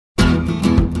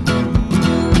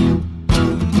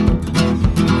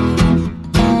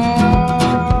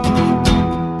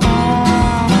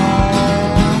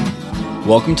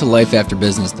Welcome to Life After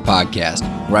Business, the podcast,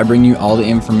 where I bring you all the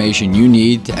information you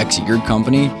need to exit your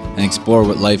company and explore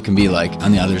what life can be like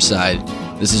on the other side.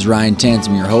 This is Ryan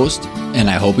Tansom, your host, and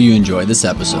I hope you enjoy this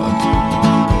episode.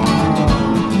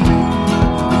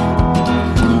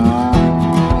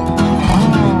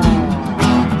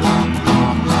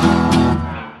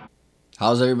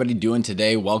 How's everybody doing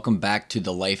today? Welcome back to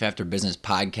the Life After Business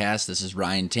podcast. This is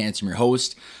Ryan Tansom, your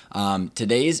host.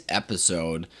 Today's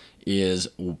episode is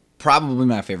probably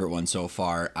my favorite one so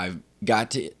far. I've got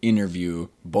to interview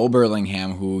Bo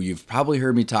Burlingham, who you've probably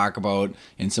heard me talk about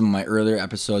in some of my earlier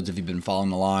episodes if you've been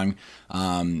following along.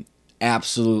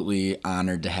 Absolutely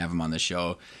honored to have him on the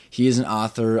show. He is an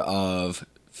author of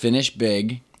Finish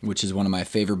Big, which is one of my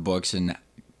favorite books and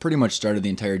pretty much started the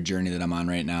entire journey that I'm on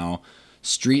right now.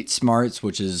 Street Smarts,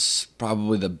 which is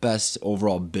probably the best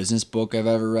overall business book I've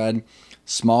ever read.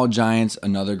 Small Giants,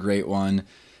 another great one.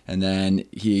 And then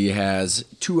he has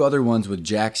two other ones with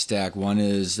Jack Stack. One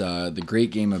is The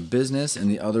Great Game of Business, and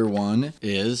the other one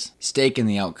is Stake in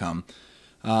the Outcome.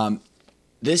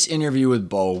 This interview with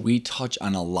Bo, we touch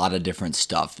on a lot of different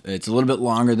stuff. It's a little bit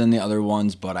longer than the other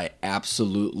ones, but I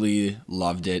absolutely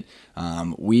loved it.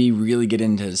 We really get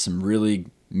into some really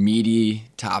meaty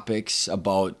topics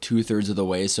about 2/3 of the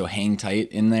way, so hang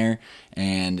tight in there.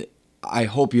 And I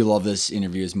hope you love this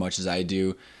interview as much as I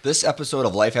do. This episode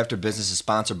of Life After Business is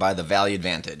sponsored by The Value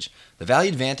Advantage. The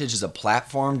Value Advantage is a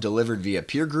platform delivered via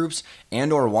peer groups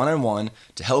and or one-on-one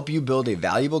to help you build a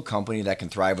valuable company that can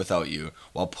thrive without you,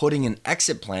 while putting an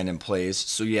exit plan in place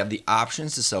so you have the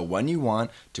options to sell when you want,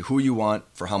 to who you want,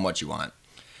 for how much you want.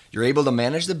 You're able to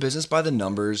manage the business by the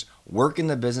numbers, work in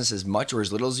the business as much or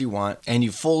as little as you want, and you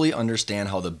fully understand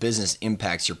how the business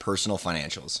impacts your personal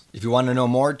financials. If you want to know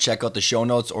more, check out the show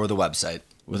notes or the website.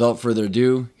 Without further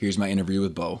ado, here's my interview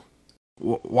with Bo.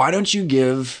 Why don't you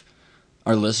give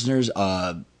our listeners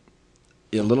a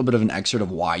little bit of an excerpt of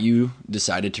why you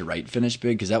decided to write Finish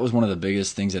Big? Because that was one of the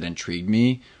biggest things that intrigued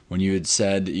me when you had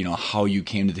said, how you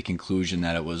came to the conclusion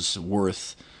that it was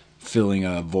worth filling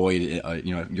a void.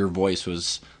 Your voice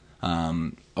was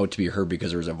out to be heard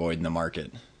because there was a void in the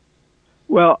market.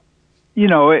 Well,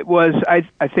 it was, I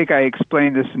think I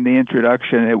explained this in the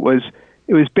introduction. It was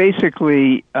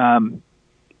basically, I'd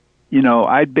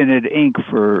been at Inc.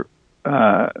 for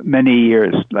many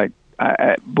years, but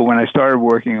when I started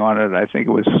working on it, I think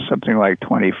it was something like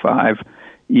 25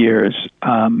 years.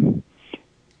 And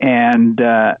Inc.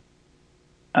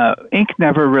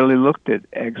 never really looked at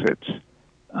exits,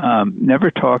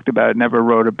 never talked about it, never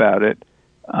wrote about it.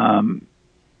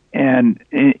 And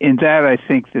in that, I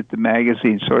think that the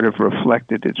magazine sort of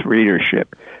reflected its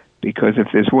readership, because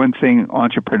if there's one thing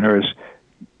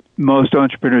most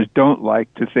entrepreneurs don't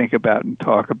like to think about and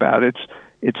talk about, it's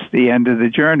the end of the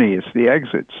journey, it's the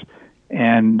exits.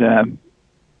 And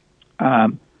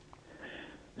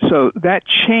so that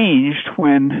changed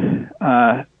when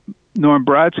Norm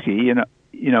Brodsky,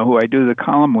 who I do the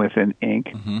column with in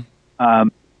Inc.,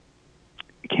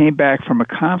 came back from a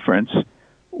conference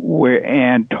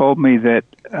and told me that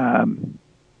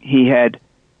he had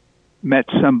met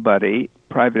somebody,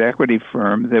 private equity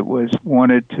firm, that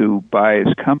wanted to buy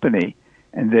his company,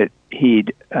 and that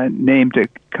he'd named a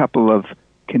couple of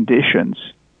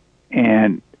conditions,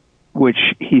 and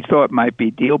which he thought might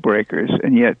be deal breakers,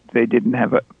 and yet they didn't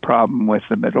have a problem with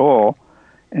them at all.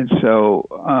 And so,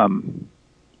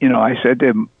 I said to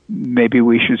him, maybe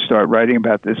we should start writing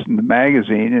about this in the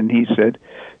magazine. And he said,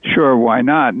 sure, why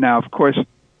not? Now, of course,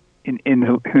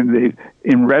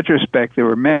 in retrospect, there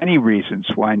were many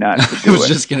reasons why not to do it. I was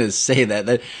just going to say that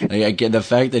the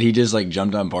fact that he just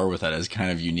jumped on board with that is kind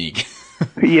of unique.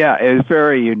 Yeah, it was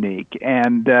very unique.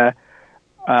 And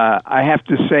I have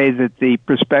to say that the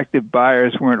prospective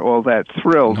buyers weren't all that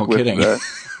thrilled with the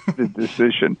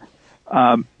decision.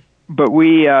 But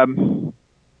we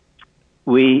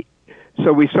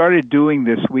started doing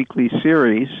this weekly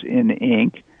series in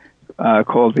Inc.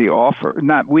 Called The Offer,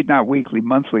 not weekly,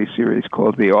 monthly series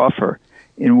called The Offer,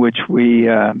 in which we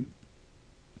wrote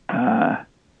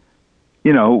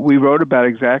about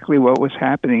exactly what was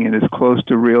happening in as close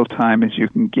to real time as you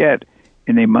can get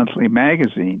in a monthly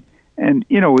magazine. And,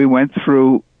 we went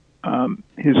through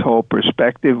his whole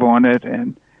perspective on it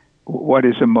and what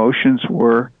his emotions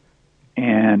were,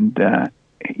 and,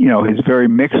 his very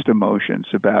mixed emotions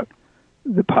about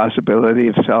the possibility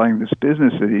of selling this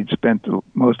business that he'd spent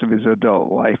most of his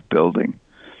adult life building,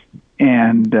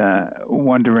 and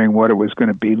wondering what it was going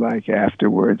to be like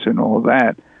afterwards and all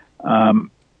that.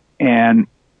 And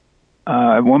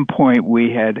at one point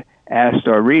we had asked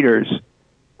our readers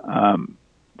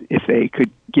if they could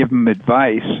give him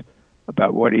advice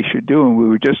about what he should do, and we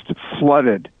were just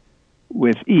flooded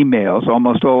with emails,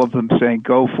 almost all of them saying,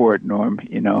 "Go for it, Norm,"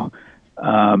 in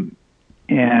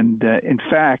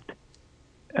fact,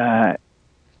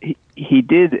 he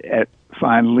did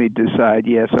finally decide,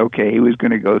 yes, okay, he was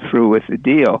going to go through with the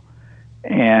deal,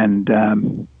 and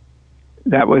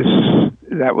that was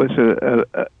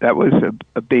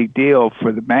a big deal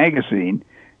for the magazine.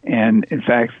 And in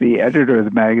fact, the editor of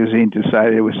the magazine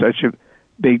decided it was such a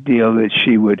big deal that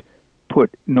she would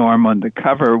put Norm on the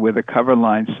cover with a cover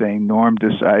line saying "Norm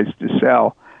decides to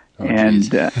sell," so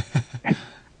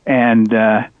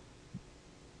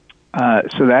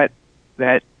that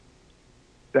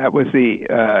was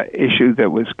the issue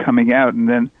that was coming out, and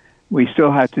then we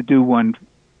still had to do one.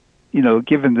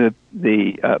 Given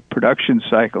the production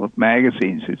cycle of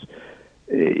magazines,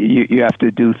 you have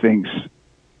to do things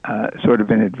sort of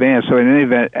in advance. So in any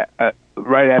event,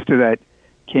 right after that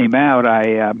came out,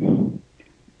 a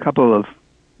couple of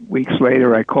weeks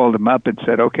later, I called him up and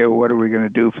said, "Okay, well, what are we going to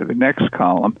do for the next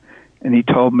column?" And he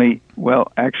told me,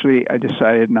 "Well, actually, I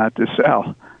decided not to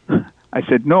sell." I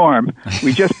said, "Norm,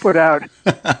 we just put out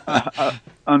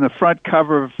on the front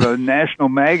cover of a national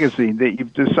magazine that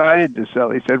you've decided to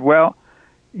sell." He said, "Well,"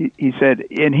 he said,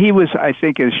 and he was, I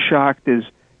think, as shocked as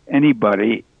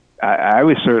anybody. I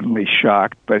was certainly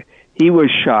shocked, but he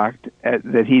was shocked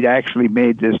that he'd actually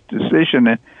made this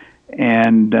decision.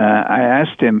 And I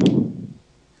asked him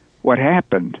what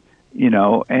happened,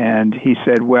 and he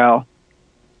said, well,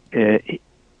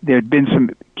 there'd been some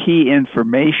key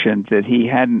information that he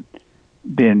hadn't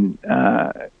been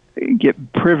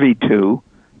get privy to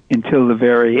until the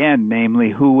very end, namely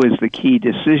who was the key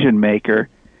decision maker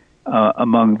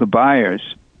among the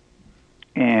buyers.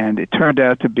 And it turned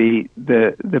out to be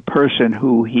the person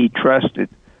who he trusted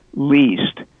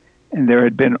least. And there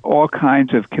had been all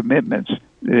kinds of commitments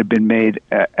that had been made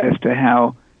as to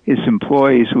how his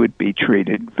employees would be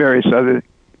treated, various other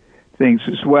things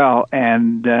as well.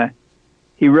 And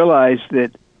he realized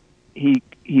that he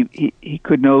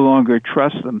could no longer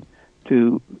trust them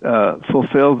to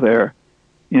fulfill their,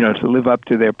 to live up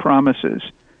to their promises.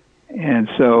 And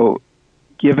so,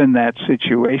 given that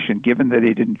situation, given that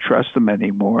he didn't trust them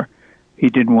anymore, he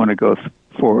didn't want to go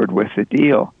forward with the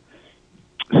deal.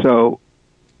 So,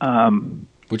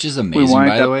 which is amazing,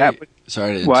 by the way.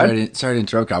 Sorry to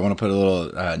interrupt. I want to put a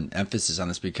little emphasis on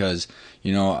this because,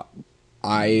 one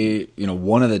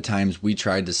of the times we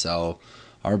tried to sell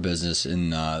our business in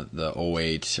the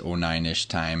 08, 09-ish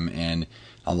time, and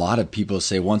a lot of people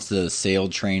say once the sale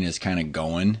train is kind of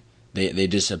going, they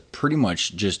just pretty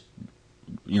much just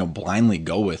blindly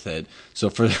go with it. So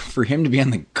for him to be on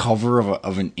the cover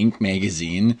of an Inc.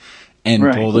 magazine and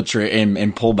right. pull the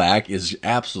and pull back is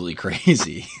absolutely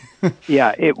crazy.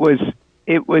 Yeah, it was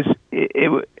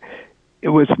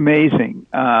amazing,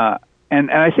 and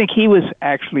I think he was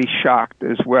actually shocked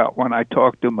as well when I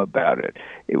talked to him about it.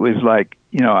 It was like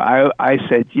I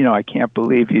said I can't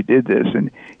believe you did this, and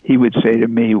he would say to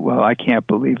me, well, I can't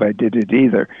believe I did it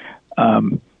either.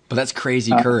 But that's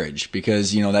crazy courage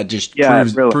because, that just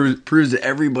proves to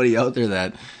everybody out there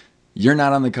that you're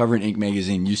not on the cover in Inc.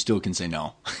 magazine. You still can say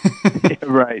no.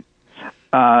 Right.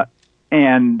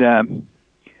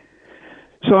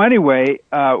 So anyway,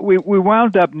 we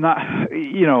wound up not,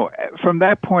 from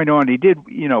that point on, he did,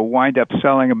 wind up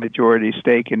selling a majority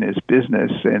stake in his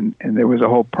business, and there was a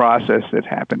whole process that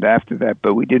happened after that,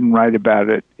 but we didn't write about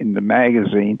it in the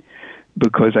magazine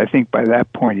because I think by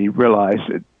that point he realized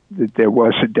that there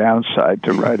was a downside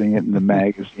to writing it in the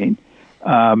magazine.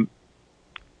 So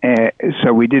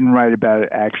we didn't write about it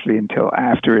actually until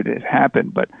after it had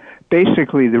happened. But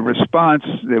basically the response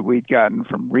that we'd gotten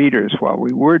from readers while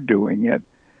we were doing it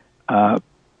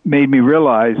made me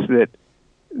realize that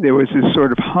there was this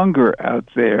sort of hunger out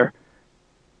there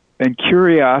and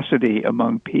curiosity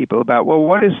among people about, well,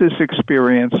 what is this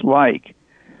experience like?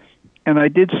 And I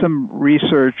did some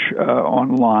research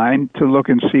online to look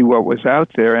and see what was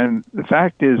out there. And the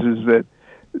fact is that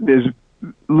there's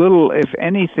little, if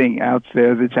anything, out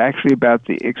there that's actually about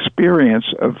the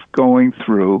experience of going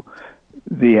through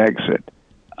the exit.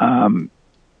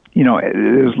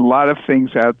 There's a lot of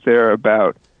things out there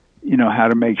about, how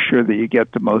to make sure that you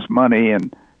get the most money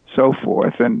and so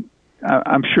forth. And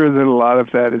I'm sure that a lot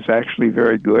of that is actually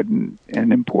very good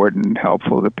and important and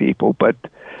helpful to people. But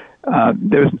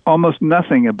there's almost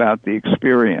nothing about the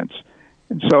experience.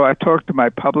 And so I talked to my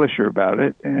publisher about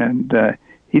it, and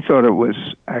he thought it was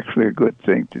actually a good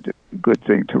thing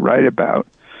to write about.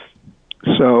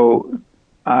 So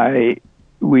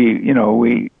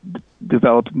we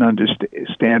developed an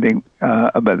understanding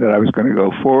about that I was going to go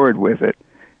forward with it,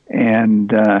 and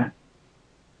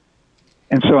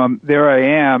And so there I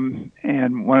am,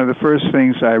 and one of the first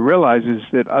things I realized is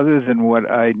that other than what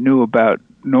I knew about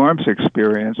Norm's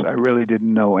experience, I really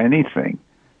didn't know anything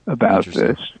about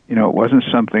this. You know, it wasn't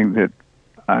something that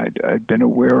I'd been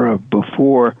aware of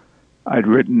before I'd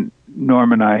written.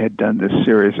 Norm and I had done this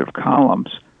series of columns.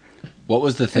 What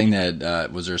was the thing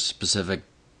that, was there a specific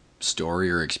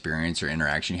story or experience or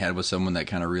interaction you had with someone that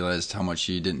kind of realized how much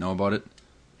you didn't know about it?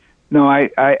 No,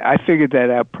 I figured that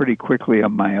out pretty quickly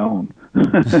on my own.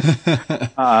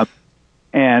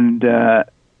 And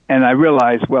I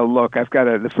realized, well, look,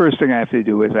 the first thing I have to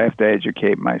do is I have to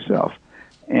educate myself.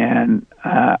 And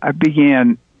I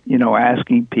began,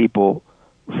 asking people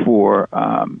for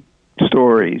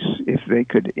stories, if they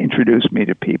could introduce me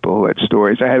to people who had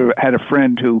stories. I had a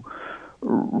friend who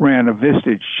ran a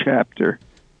Vistage chapter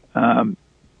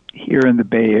here in the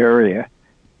Bay Area,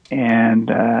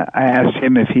 and I asked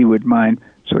him if he would mind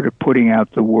sort of putting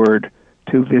out the word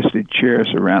to Vistage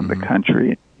chairs around the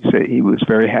country. He said he was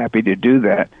very happy to do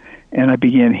that, and I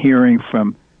began hearing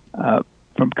from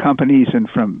companies and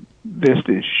from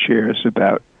Vistage chairs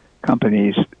about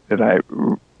companies that I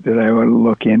ought to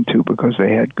look into because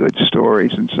they had good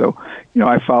stories. And so,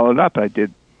 I followed up. I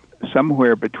did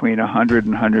somewhere between 100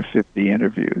 and 150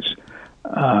 interviews.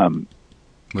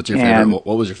 What's your favorite?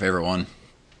 What was your favorite one?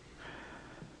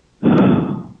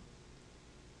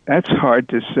 That's hard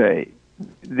to say.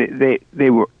 They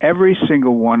were, every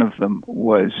single one of them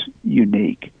was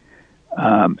unique.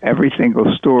 Every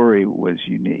single story was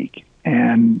unique,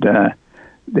 and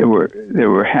there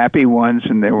were happy ones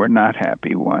and there were not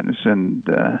happy ones, and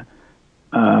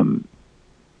I'd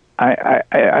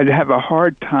have a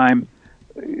hard time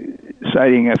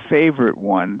citing a favorite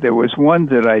one. There was one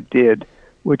that I did,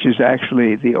 which is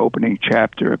actually the opening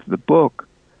chapter of the book,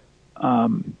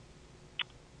 and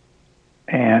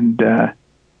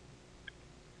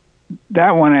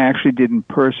that one I actually did in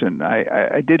person.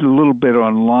 I did a little bit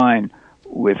online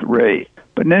with Ray,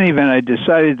 but in any event, I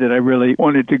decided that I really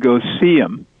wanted to go see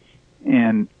him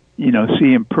and,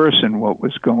 see in person what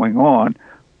was going on.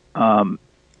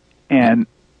 And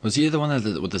was he the one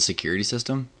with the security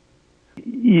system?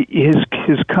 His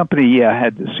company,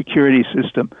 had the security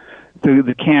system,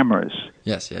 the cameras.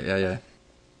 Yes, yeah.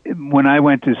 When I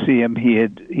went to see him,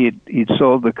 he'd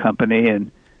sold the company,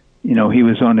 and he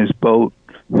was on his boat,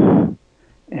 and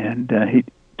he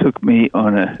took me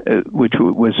on which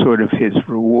was sort of his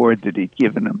reward that he'd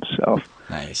given himself.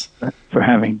 Nice. For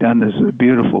having done this. It's a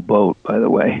beautiful boat, by the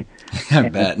way. I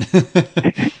bet.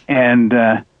 and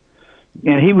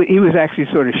he was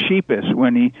actually sort of sheepish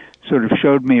when he sort of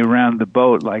showed me around the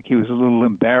boat, like he was a little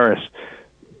embarrassed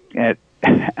at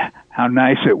how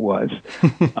nice it was.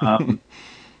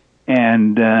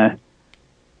 In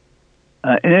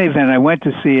any event, I went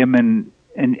to see him, and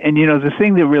the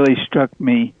thing that really struck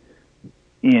me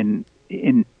in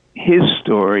his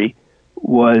story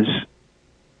was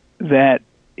that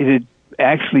it had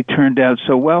actually turned out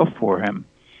so well for him.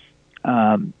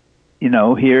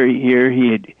 Here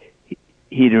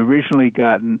he'd originally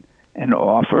gotten an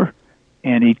offer,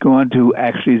 and he'd gone to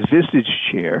actually his Vistage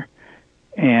chair,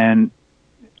 and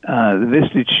the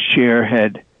Vistage chair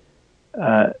had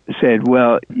said,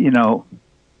 well, you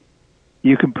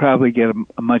can probably get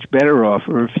a much better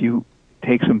offer if you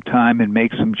take some time and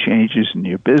make some changes in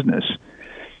your business.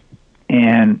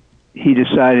 And he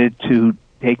decided to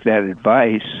take that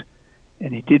advice,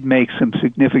 and he did make some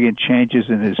significant changes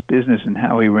in his business and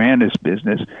how he ran his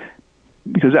business,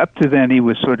 because up to then he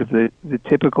was sort of the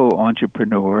typical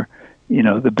entrepreneur,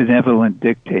 the benevolent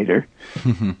dictator.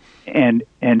 and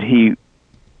he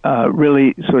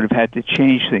really sort of had to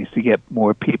change things to get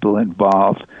more people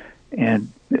involved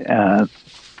and,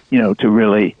 to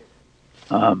really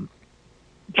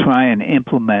try and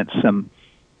implement some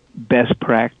best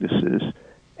practices.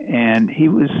 And it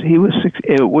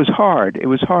was hard. It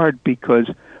was hard because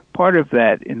part of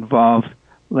that involved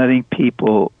letting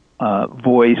people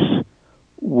voice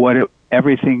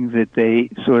everything that they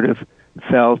sort of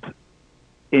felt,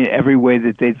 in every way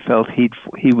that they felt he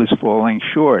was falling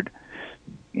short.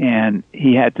 And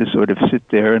he had to sort of sit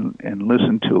there and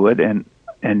listen to it and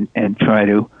try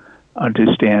to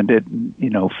understand it and,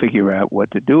 figure out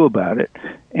what to do about it.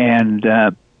 And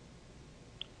so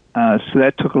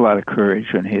that took a lot of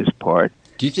courage on his part.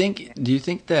 Do you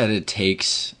think that it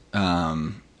takes,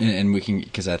 and we can,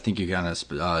 because I think you kind of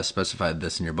specified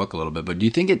this in your book a little bit, but do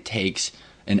you think it takes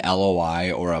an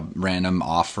LOI or a random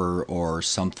offer or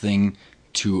something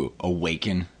to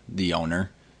awaken the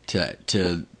owner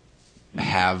to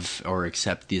have or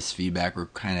accept this feedback or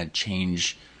kind of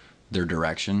change their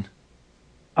direction?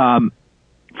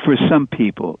 For some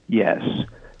people, yes.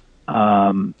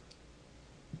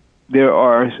 there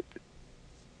are,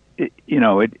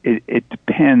 it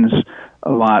depends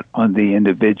a lot on the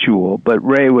individual. But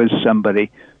Ray was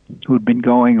somebody who'd been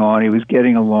going on. He was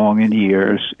getting along in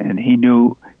years, and he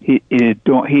knew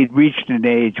he'd reached an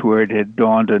age where it had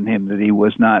dawned on him that he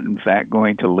was not, in fact,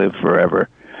 going to live forever.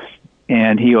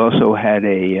 And he also had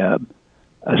a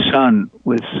son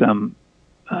with some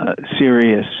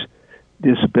serious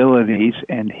disabilities,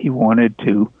 and he wanted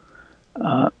to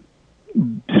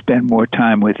spend more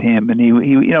time with him. And he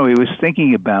was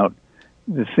thinking about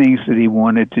the things that he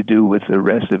wanted to do with the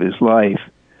rest of his life.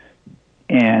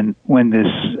 And when this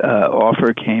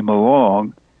offer came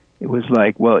along, it was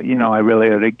like, well, I really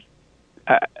ought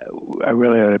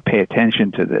to pay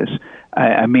attention to this.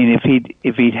 I mean,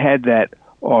 if he'd had that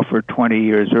offer 20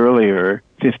 years earlier,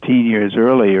 15 years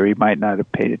earlier, he might not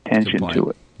have paid attention to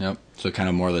it. Yep. So kind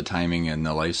of more the timing and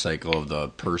the life cycle of the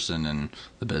person and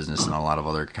the business and a lot of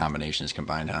other combinations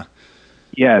combined, huh?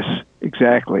 Yes,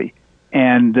 exactly.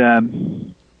 And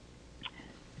the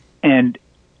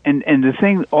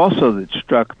thing also that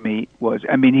struck me was,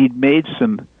 I mean, he'd made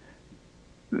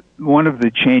one of the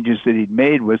changes that he'd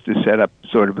made was to set up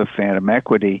sort of a phantom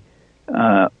equity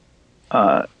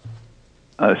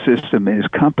system in his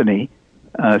company,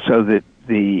 so that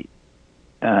the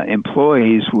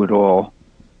employees would all,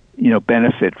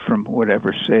 benefit from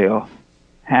whatever sale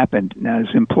happened. Now,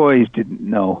 his employees didn't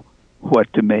know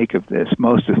what to make of this.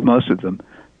 Most of them,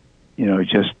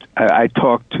 I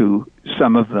talked to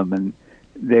some of them, and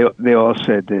they all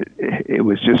said that it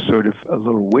was just sort of a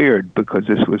little weird, because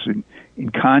this was in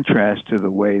contrast to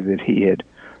the way that he had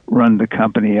run the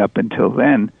company up until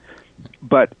then.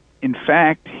 But in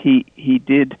fact, he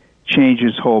did change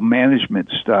his whole management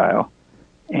style,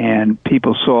 and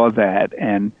people saw that,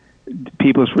 and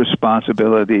people's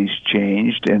responsibilities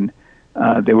changed, and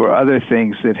there were other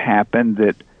things that happened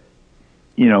that,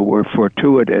 were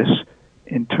fortuitous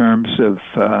in terms of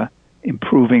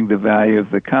improving the value of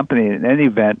the company. In any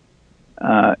event,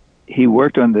 he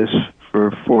worked on this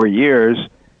for 4 years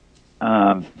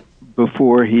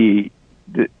before he,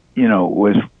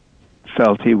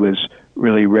 felt he was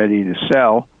really ready to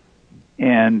sell.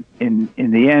 And in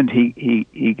the end,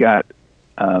 he got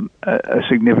a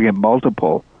significant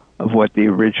multiple of what the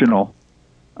original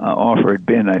offer had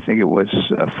been. I think it was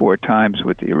 4 times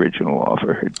what the original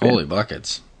offer had been. Holy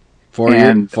buckets.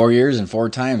 4 years and 4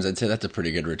 times. I'd say that's a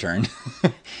pretty good return.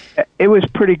 It was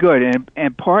pretty good,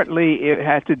 and partly it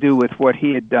had to do with what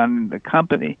he had done in the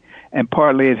company, and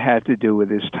partly it had to do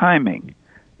with his timing,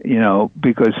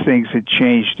 because things had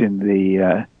changed in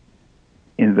the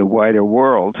wider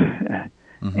world,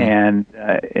 mm-hmm. And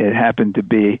it happened to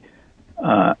be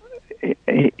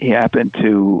he happened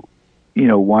to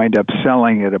wind up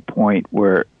selling at a point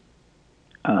where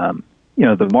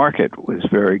the market was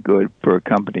very good for a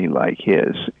company like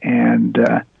his, and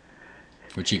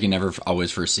which you can never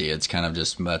always foresee. It's kind of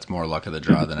just, that's more luck of the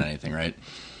draw than anything, right?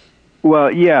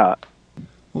 Well, yeah.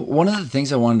 One of the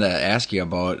things I wanted to ask you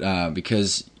about,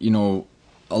 because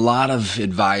a lot of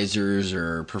advisors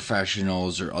or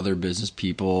professionals or other business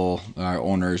people or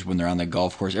owners, when they're on the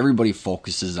golf course, everybody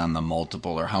focuses on the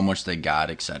multiple or how much they got,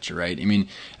 etc. Right? I mean,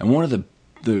 and one of the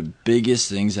biggest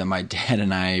things that my dad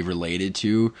and I related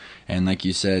to, and like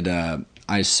you said,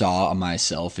 I saw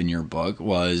myself in your book,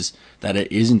 was that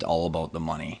it isn't all about the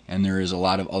money, and there is a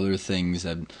lot of other things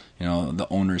that the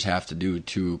owners have to do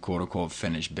to quote unquote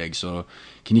finish big. So,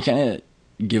 can you kind of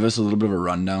give us a little bit of a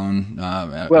rundown,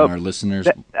 our listeners?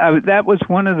 That was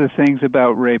one of the things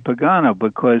about Ray Pagano,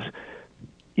 because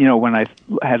when I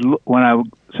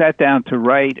sat down to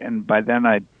write, and by then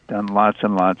I'd done lots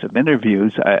and lots of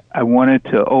interviews, I wanted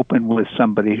to open with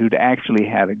somebody who'd actually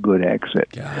had a good exit.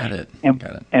 Got it.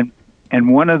 And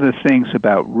one of the things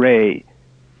about Ray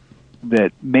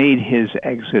that made his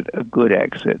exit a good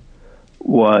exit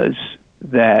was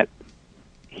that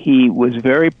he was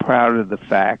very proud of the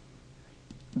fact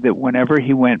that whenever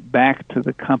he went back to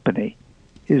the company,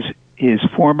 his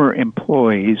former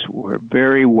employees were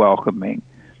very welcoming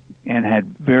and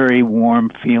had very warm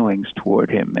feelings toward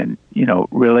him, and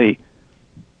really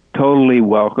totally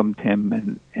welcomed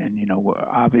him, and were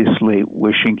obviously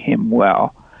wishing him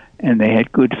well, and they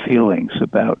had good feelings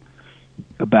about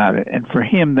it. And for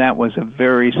him, that was a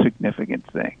very significant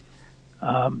thing.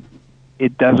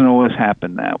 It doesn't always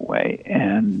happen that way,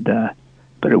 and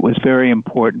but it was very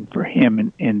important for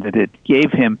him in that it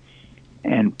gave him,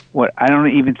 and what I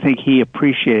don't even think he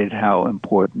appreciated how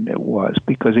important it was,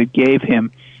 because it gave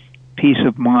him peace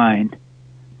of mind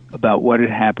about what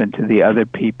had happened to the other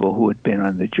people who had been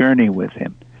on the journey with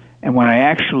him. And when I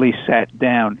actually sat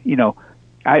down,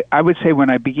 I would say when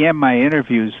I began my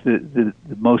interviews, the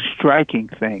most striking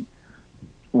thing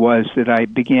was that I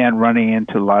began running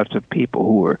into lots of people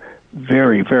who were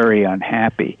very, very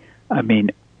unhappy. I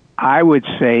mean, I would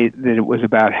say that it was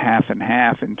about half and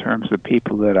half in terms of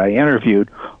people that I interviewed,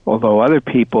 although other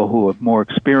people who have more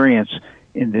experience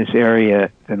in this area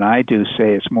than I do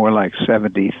say it's more like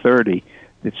 70-30.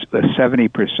 It's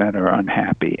 70% are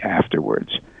unhappy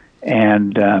afterwards.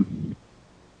 And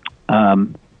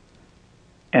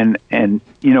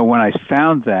you know, when I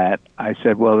found that, I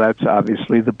said, well, that's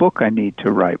obviously the book I need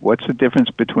to write. What's the difference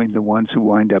between the ones who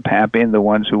wind up happy and the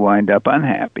ones who wind up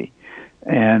unhappy?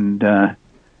 And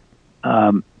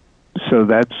so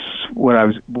that's what I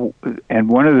was. And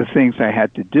one of the things I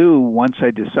had to do once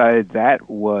I decided that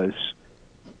was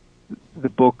the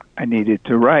book I needed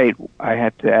to write, I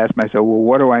had to ask myself, well,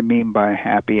 what do I mean by a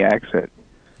happy exit?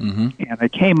 Mm-hmm. And I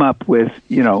came up with,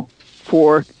 you know,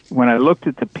 4. When I looked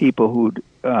at the people who'd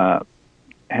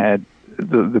had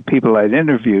the people I'd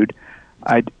interviewed,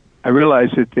 I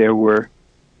realized that there were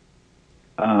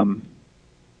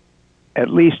at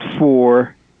least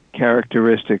 4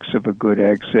 characteristics of a good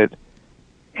exit,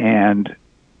 and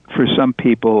for some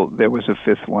people there was a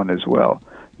 5th one as well.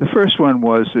 The first one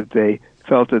was that they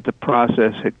felt that the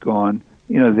process had gone,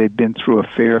 you know, they'd been through a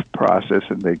fair process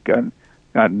and they'd gotten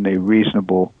a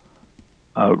reasonable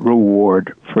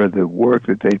reward for the work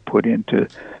that they'd put into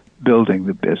building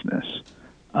the business.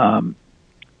 The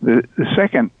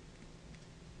second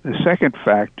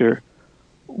factor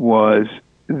was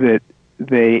that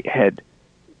they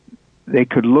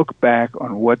could look back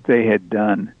on what they had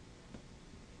done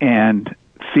and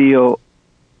feel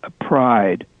a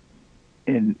pride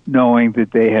in knowing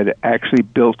that they had actually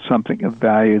built something of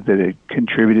value, that had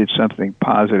contributed something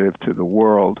positive to the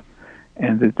world,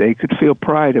 and that they could feel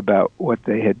pride about what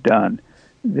they had done.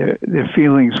 Their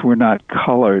feelings were not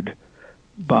colored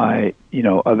by, you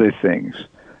know, other things.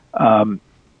 And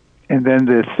then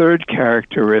the third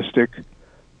characteristic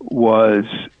was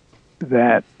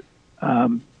that,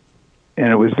 and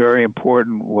it was very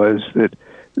important, was that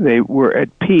they were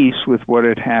at peace with what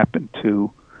had happened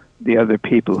to the other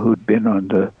people who'd been on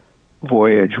the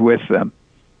voyage with them.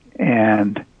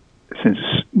 And since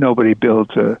nobody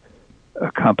builds a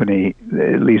company,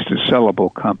 at least a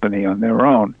sellable company, on their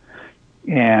own,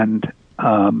 and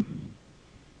I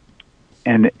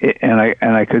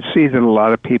could see that a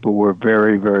lot of people were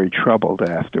very, very troubled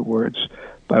afterwards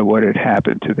by what had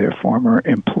happened to their former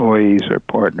employees or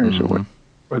partners, mm-hmm.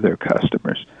 or their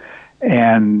customers.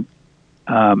 And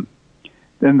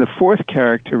then the fourth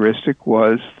characteristic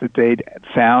was that they'd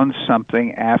found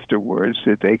something afterwards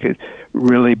that they could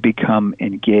really become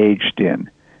engaged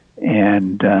in,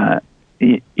 and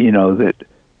you know, that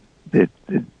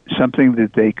something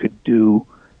that they could do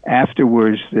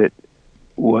afterwards that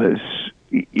was,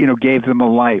 you know, gave them a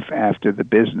life after the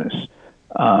business,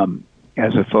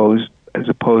 as opposed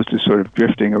to sort of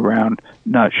drifting around,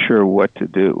 not sure what to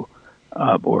do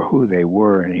or who they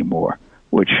were anymore,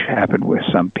 which happened with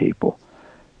some people.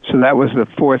 So that was the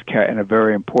fourth and a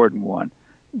very important one.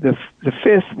 The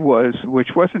fifth was,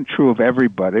 which wasn't true of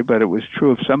everybody, but it was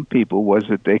true of some people, was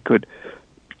that they could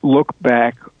look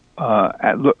back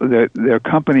at their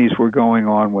companies were going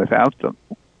on without them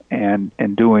and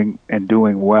doing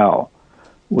well,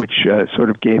 which sort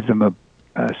of gave them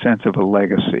a sense of a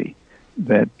legacy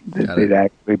that they'd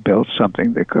actually built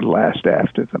something that could last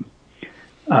after them.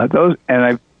 Those,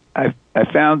 and I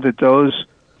found that those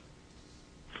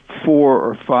 4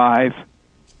 or 5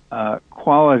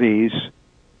 qualities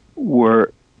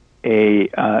were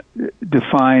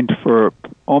defined for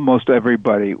almost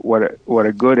everybody what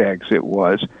a good exit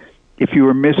was. If you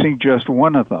were missing just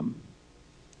one of them,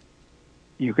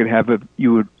 you could have a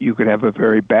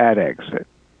very bad exit.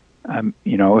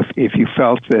 You know, if you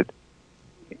felt that,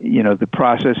 you know, the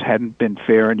process hadn't been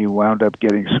fair and you wound up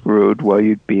getting screwed, well,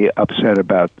 you'd be upset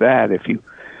about that. If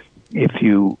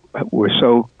you were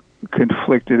so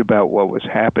conflicted about what was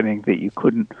happening that you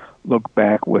couldn't look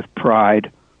back with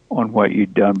pride on what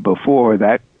you'd done before,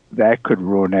 that could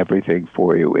ruin everything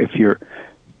for you. If your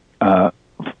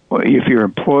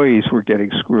employees were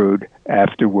getting screwed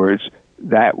afterwards,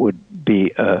 that would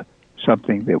be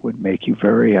something that would make you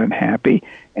very unhappy.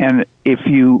 And if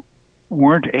you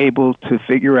weren't able to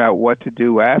figure out what to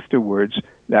do afterwards,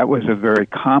 that was a very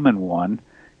common one,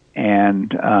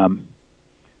 and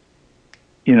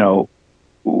you know,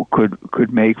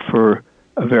 could make for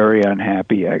a very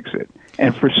unhappy exit.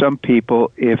 And for some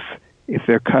people, if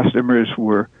their customers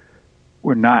were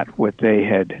not what they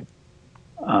had,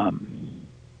 or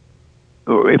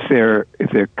if their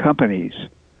companies,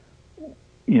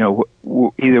 you know,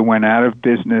 either went out of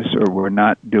business or were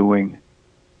not doing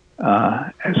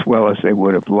as well as they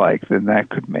would have liked, then that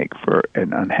could make for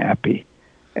an unhappy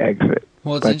exit.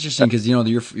 Well, it's interesting because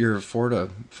your 4 to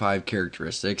 5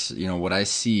 characteristics. What I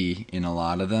see in a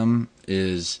lot of them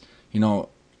is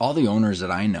all the owners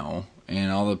that I know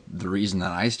and all the reason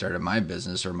that I started my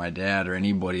business, or my dad, or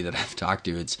anybody that I've talked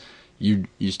to, it's you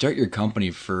start your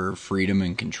company for freedom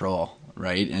and control,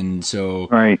 right? And so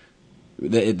right.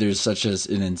 There's such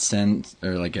an incentive,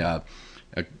 or like a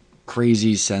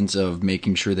crazy sense of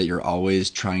making sure that you're always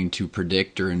trying to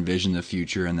predict or envision the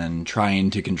future, and then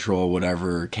trying to control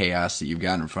whatever chaos that you've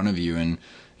got in front of you. And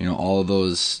all of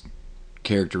those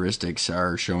characteristics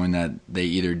are showing that they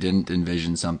either didn't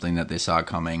envision something that they saw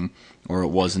coming, or it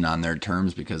wasn't on their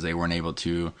terms because they weren't able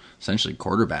to essentially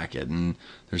quarterback it. And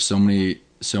there's so many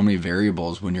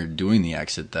variables when you're doing the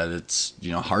exit that it's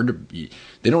hard to.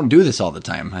 They don't do this all the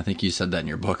time. I think you said that in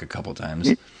your book a couple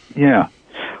times. Yeah.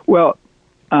 Well,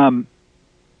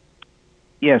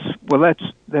 yes. Well,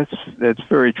 that's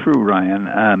very true,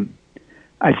 Ryan.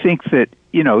 I think that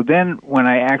then when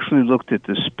I actually looked at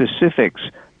the specifics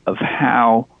of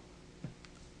how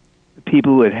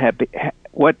people who had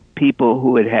what people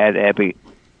who had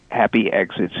happy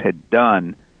exits had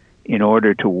done in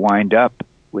order to wind up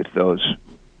with those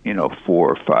 4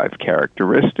 or 5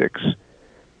 characteristics,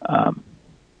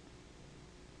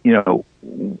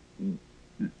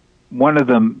 one of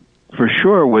them for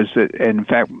sure was that, and in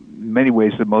fact, in many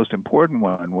ways the most important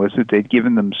one, was that they'd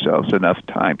given themselves enough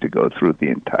time to go through the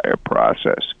entire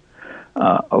process.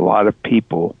 A lot of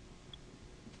people,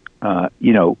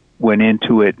 went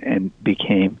into it and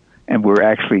were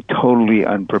actually totally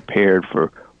unprepared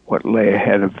for what lay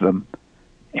ahead of them,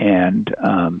 and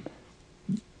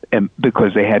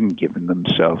because they hadn't given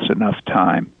themselves enough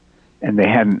time, and they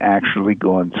hadn't actually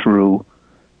gone through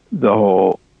the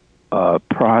whole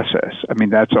process. I mean,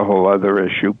 that's a whole other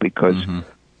issue, because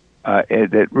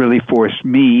it really forced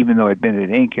me, even though I'd been at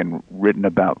Inc. and written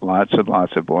about lots and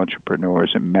lots of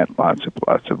entrepreneurs and met lots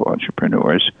of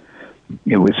entrepreneurs,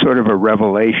 it was sort of a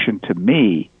revelation to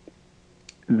me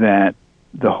that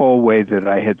the whole way that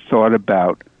I had thought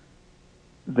about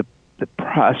the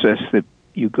process that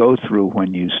you go through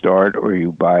when you start or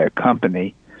you buy a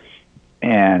company,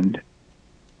 and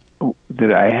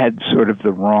that I had sort of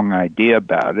the wrong idea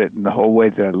about it, and the whole way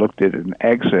that I looked at an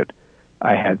exit,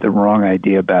 I had the wrong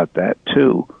idea about that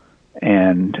too,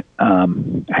 and I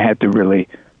had to really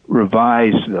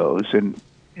revise those.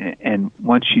 And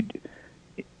once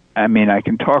I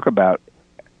can talk about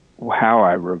how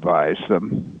I revised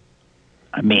them.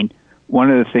 I mean,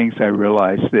 one of the things I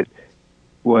realized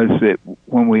was that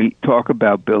when we talk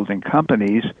about building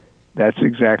companies, that's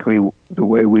exactly the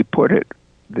way we put it.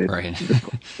 That right.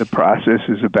 the process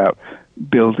is about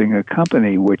building a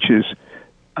company, which is,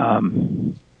 as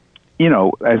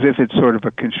if it's sort of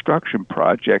a construction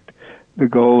project, the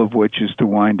goal of which is to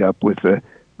wind up with a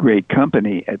great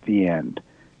company at the end.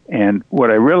 And what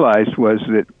I realized was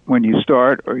that when you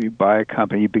start or you buy a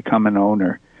company, you become an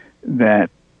owner, that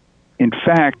in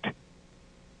fact,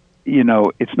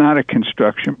 it's not a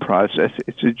construction process,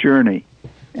 it's a journey.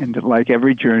 And like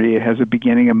every journey, it has a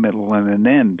beginning, a middle, and an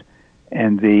end.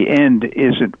 And the end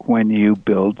isn't when you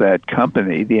build that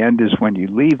company. The end is when you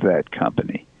leave that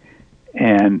company.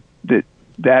 And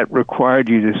that required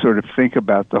you to sort of think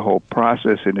about the whole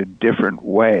process in a different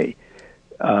way,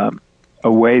 a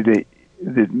way that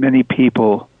many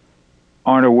people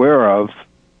aren't aware of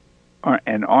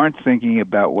and aren't thinking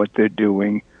about what they're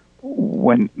doing,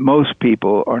 when most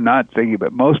people are not thinking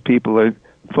about. Most people are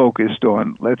focused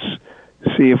on, let's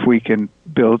see if we can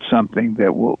build something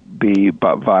that will be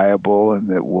viable and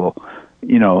that will,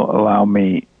 allow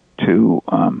me to.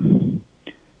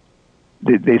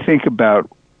 They think about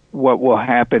what will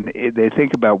happen. They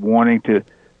think about wanting to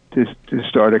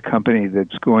start a company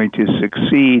that's going to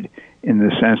succeed, in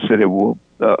the sense that it will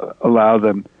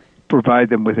provide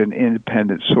them with an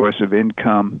independent source of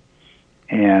income,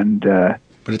 and.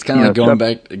 But it's kind of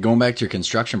like going back to your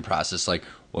construction process. Like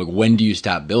when do you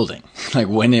stop building? Like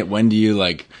when do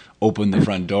you open the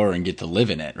front door and get to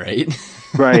live in it, right?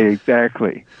 Right,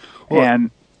 exactly. Well, and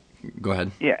go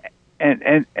ahead. Yeah,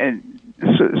 and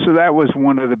so that was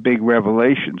one of the big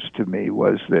revelations to me,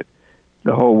 was that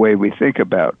the whole way we think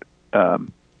about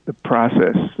the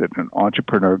process that an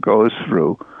entrepreneur goes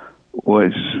through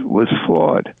was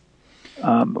flawed.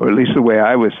 Or at least the way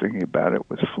I was thinking about it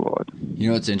was flawed.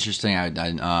 It's interesting. I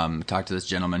talked to this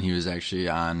gentleman. He was actually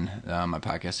on my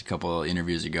podcast a couple of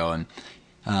interviews ago, and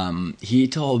he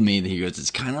told me that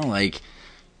it's kind of like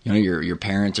you know, your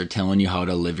parents are telling you how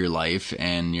to live your life,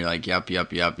 and you're like, yep.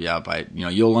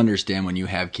 You'll understand when you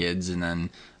have kids, and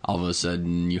then all of a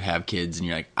sudden you have kids, and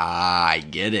you're like, I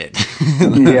get it.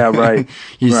 Yeah, right.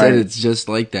 You right. said it's just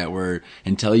like that, where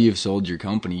until you've sold your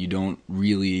company, you don't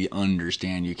really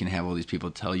understand. You can have all these people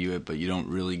tell you it, but you don't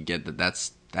really get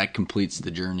that completes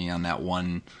the journey on that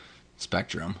one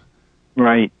spectrum.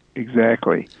 Right,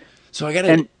 exactly. So I got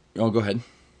to... Oh, go ahead.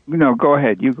 No, go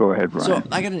ahead. You go ahead, Ryan. So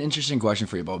I got an interesting question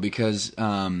for you, Bo, because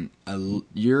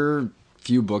your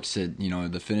few books that, you know,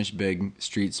 The Finish Big,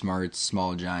 Street Smarts,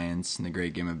 Small Giants, and The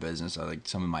Great Game of Business are like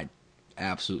some of my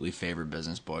absolutely favorite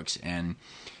business books. And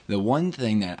the one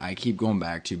thing that I keep going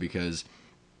back to, because,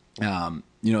 you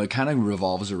know, it kind of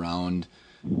revolves around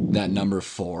that number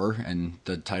 4, and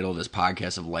the title of this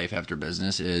podcast of Life After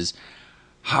Business is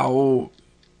how,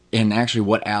 and actually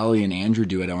what Allie and Andrew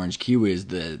do at Orange Kiwi is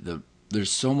there's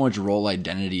so much role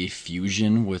identity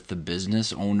fusion with the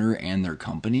business owner and their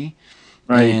company.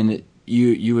 Right. And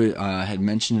you had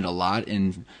mentioned it a lot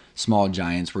in Small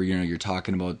Giants, where, you know, you're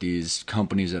talking about these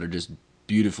companies that are just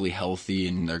beautifully healthy,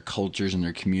 and their cultures and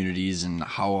their communities, and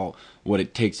what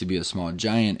it takes to be a small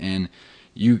giant. And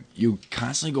you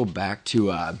constantly go back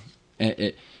to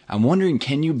I'm wondering,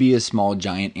 can you be a small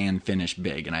giant and finish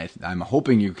big? And I'm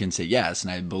hoping you can say yes, and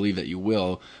I believe that you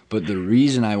will. But the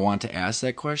reason I want to ask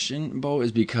that question, Bo,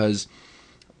 is because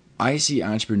I see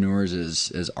entrepreneurs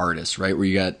as artists, right? Where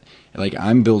you got, like,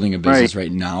 I'm building a business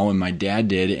right now, and my dad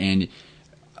did, and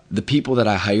the people that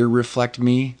I hire reflect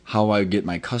me. How I get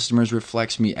my customers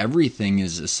reflects me. Everything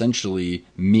is essentially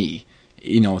me,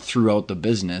 you know, throughout the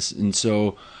business. And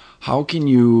so how can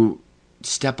you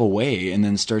step away and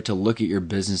then start to look at your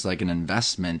business like an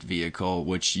investment vehicle,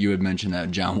 which you had mentioned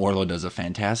that John Warlow does a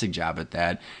fantastic job at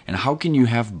that? And how can you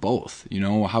have both? You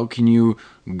know, how can you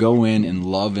go in and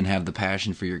love and have the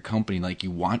passion for your company like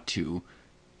you want to,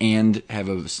 and have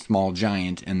a small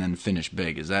giant and then finish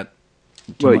big? Is that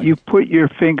well, you put your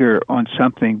finger on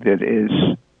something that is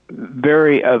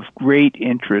very of great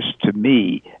interest to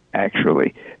me,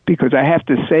 actually, because I have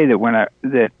to say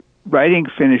that writing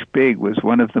Finish Big was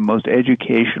one of the most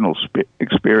educational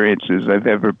experiences I've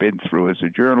ever been through as a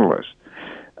journalist,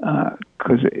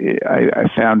 because I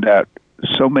found out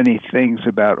so many things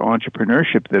about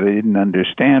entrepreneurship that I didn't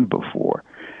understand before.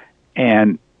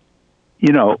 And,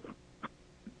 you know,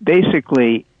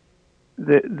 basically,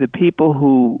 the people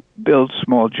who build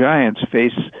Small Giants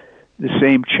face the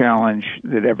same challenge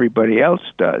that everybody else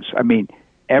does. I mean,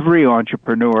 every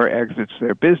entrepreneur exits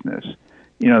their business.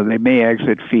 You know, they may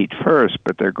exit feet first,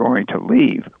 but they're going to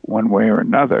leave one way or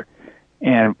another.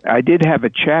 And I did have a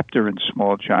chapter in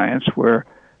Small Giants where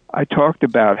I talked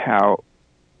about how,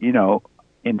 you know,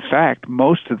 in fact,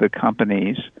 most of the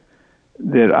companies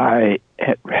that I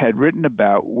had written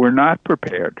about were not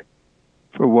prepared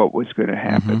for what was going to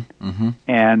happen. Mm-hmm.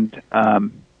 And,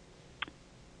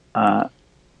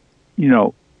 you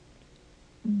know,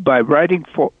 by writing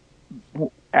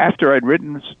after I'd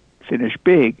written Finish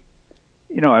Big,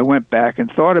 you know, I went back and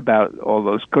thought about all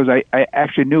those, because I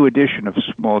actually, new edition of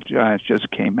Small Giants just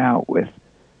came out with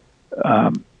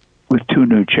 2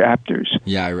 new chapters.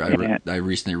 Yeah, I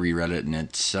recently reread it, and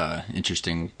it's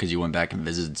interesting because you went back and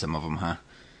visited some of them, huh?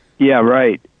 Yeah,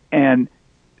 right. And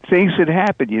things had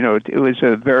happened. You know, it was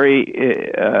a very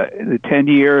the 10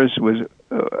 years was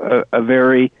a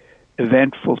very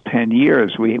eventful 10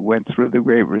 years. We went through the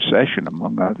Great Recession,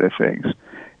 among other things,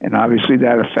 and obviously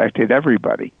that affected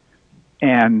everybody.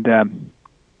 And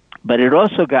but it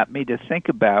also got me to think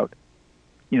about,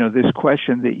 you know, this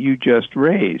question that you just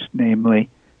raised, namely,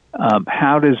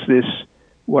 how does this,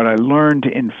 what I learned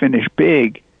in Finish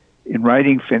Big, in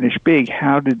writing Finish Big,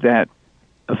 how did that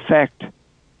affect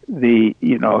the,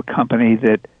 you know, a company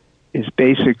that is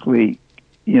basically,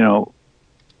 you know,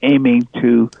 aiming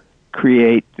to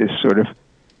create this sort of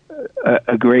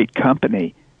a great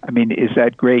company? I mean, is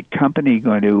that great company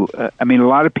going to... I mean, a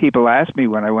lot of people ask me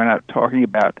when I went out talking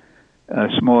about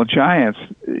Small Giants,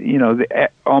 you know,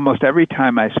 almost every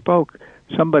time I spoke,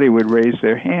 somebody would raise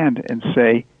their hand and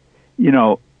say, you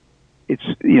know, it's,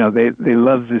 you know, they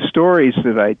love the stories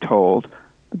that I told,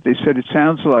 but they said it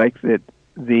sounds like that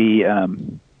the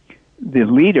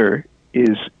leader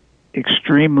is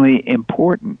extremely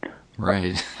important.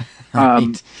 Right.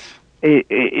 Right.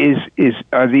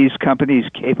 Are these companies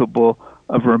capable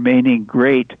of remaining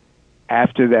great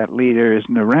after that leader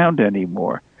isn't around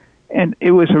anymore? And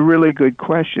it was a really good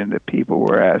question that people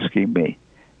were asking me.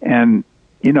 And,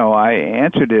 you know, I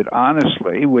answered it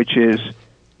honestly, which is,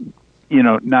 you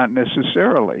know, not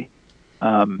necessarily.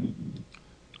 The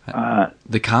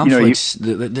conflicts,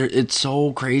 you know, it's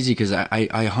so crazy because I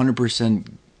 100%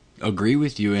 agree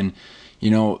with you. And,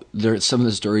 There's some of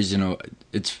the stories,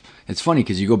 it's funny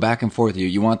because you go back and forth.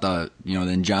 You want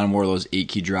then John Warlow's 8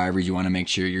 key drivers. You want to make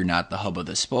sure you're not the hub of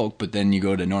the spoke. But then you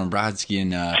go to Norm Brodsky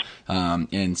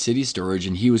in City Storage,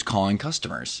 and he was calling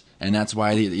customers. And that's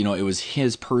why, it was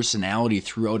his personality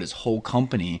throughout his whole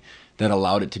company that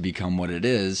allowed it to become what it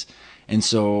is. And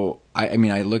so, I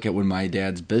look at when my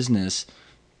dad's business,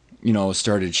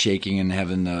 started shaking and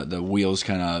having the wheels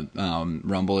kind of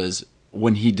rumble is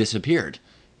when he disappeared.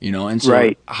 And so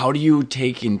right. How do you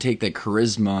take that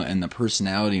charisma and the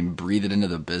personality and breathe it into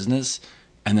the business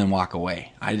and then walk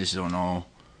away? I just don't know.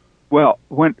 Well,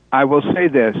 when I will say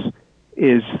this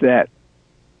is that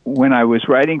when I was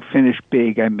writing Finish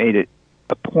Big, I made it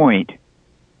a point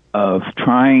of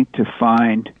trying to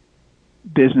find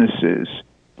businesses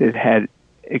that had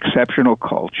exceptional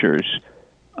cultures,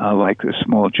 like the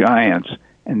Small Giants,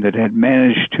 and that had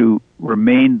managed to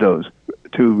retain those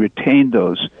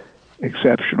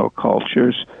exceptional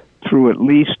cultures through at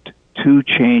least 2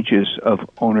 changes of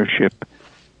ownership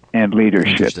and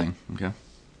leadership. Interesting. Okay.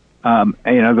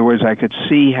 In other words, I could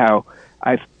see how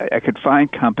I could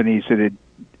find companies that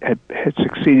had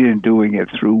succeeded in doing it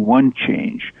through 1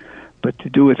 change, but to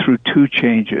do it through 2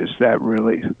 changes, that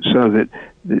really, so that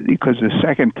because the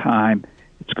second time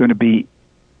it's going to be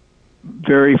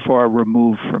very far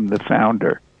removed from the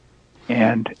founder,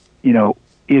 and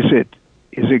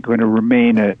is it going to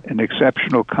remain an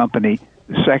exceptional company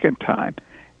the second time?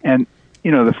 And,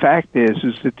 the fact is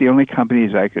that the only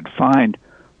companies I could find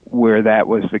where that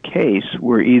was the case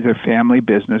were either family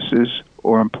businesses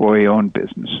or employee-owned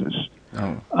businesses.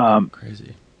 Oh,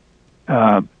 crazy.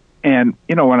 And,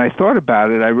 when I thought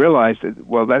about it, I realized that,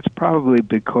 well, that's probably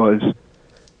because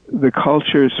the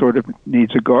culture sort of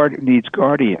needs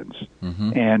guardians.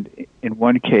 Mm-hmm. And in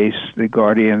one case, the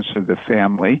guardians are the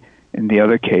family. In the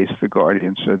other case, the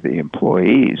guardians are the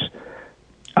employees.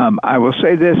 I will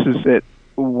say this, is that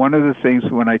one of the things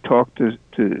when I talk to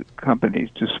companies,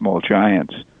 to Small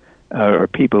Giants, or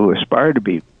people who aspire to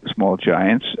be Small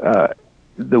Giants,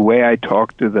 the way I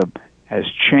talk to them has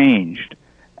changed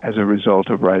as a result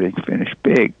of writing Finish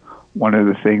Big. One of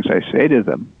the things I say to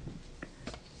them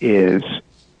is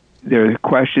there are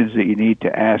questions that you need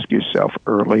to ask yourself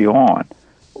early on,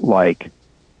 like,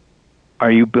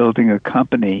 are you building a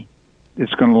company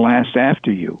that's going to last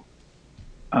after you?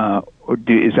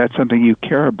 Is that something you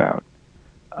care about?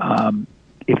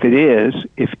 If it is,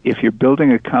 if you're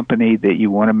building a company that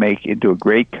you want to make into a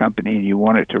great company and you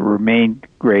want it to remain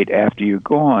great after you're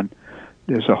gone,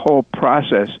 there's a whole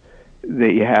process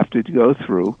that you have to go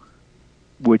through,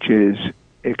 which is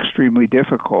extremely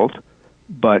difficult,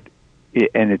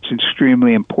 and it's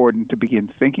extremely important to begin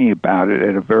thinking about it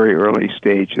at a very early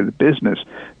stage of the business.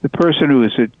 The person who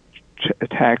has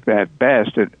attacked that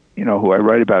best, and who I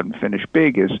write about in Finish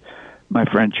Big, is my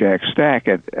friend Jack Stack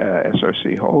at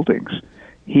SRC Holdings.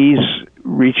 He's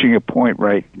reaching a point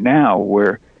right now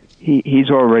where he's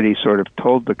already sort of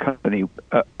told the company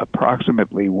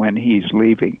approximately when he's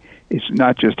leaving. It's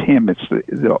not just him; it's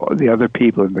the other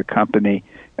people in the company,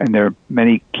 and there are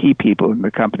many key people in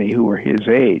the company who are his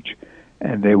age,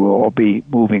 and they will all be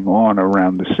moving on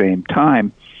around the same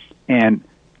time. And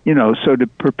so to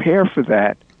prepare for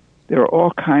that, there are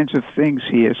all kinds of things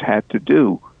he has had to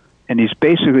do, and he's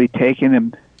basically taken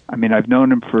him. I mean, I've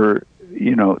known him for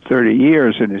 30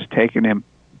 years, and it's taken him.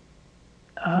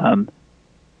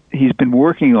 He's been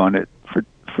working on it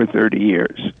for 30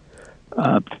 years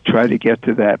to try to get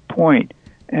to that point,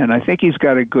 and I think he's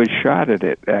got a good shot at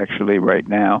it actually right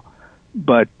now.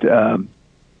 But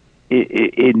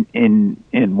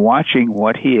in watching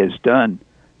what he has done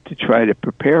to try to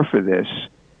prepare for this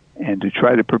and to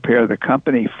try to prepare the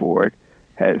company for it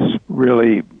has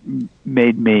really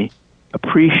made me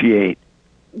appreciate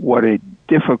what a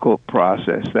difficult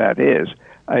process that is.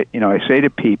 I say to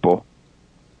people,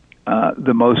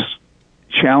 the most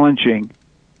challenging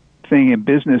thing in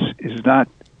business is not,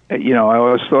 I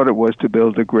always thought it was to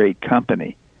build a great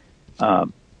company.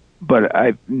 But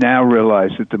I've now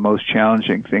realized that the most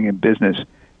challenging thing in business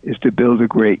is to build a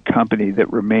great company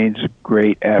that remains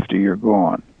great after you're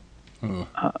gone.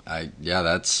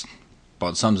 That's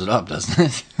about sums it up, doesn't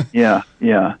it?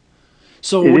 Yeah.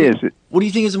 So what do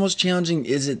you think is the most challenging?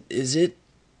 Is it?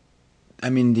 I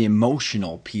mean, the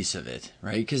emotional piece of it,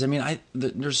 right? Because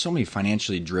there's so many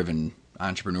financially driven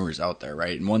entrepreneurs out there,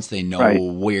 right? And once they know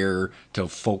where to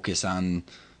focus on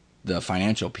the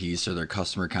financial piece or their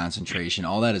customer concentration,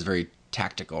 all that is very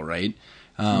tactical, right?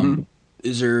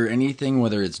 Is there anything,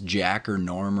 whether it's Jack or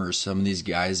Norm or some of these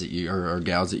guys that or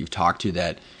gals that you've talked to,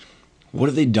 that what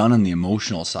have they done on the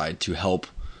emotional side to help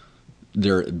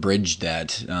their bridge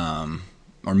that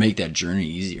or make that journey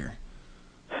easier?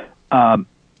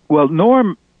 Well,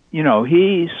 Norm,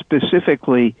 he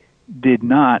specifically did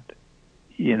not,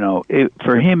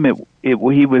 for him,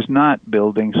 he was not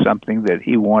building something that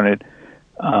he wanted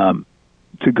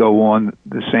to go on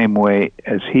the same way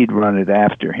as he'd run it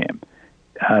after him.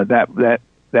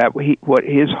 What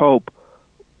his hope,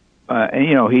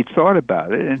 he thought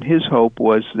about it, and his hope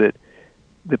was that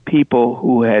the people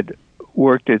who had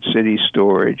worked at City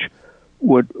Storage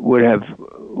would have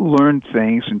learned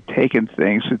things and taken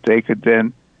things that they could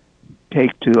then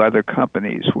take to other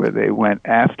companies where they went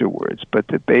afterwards, but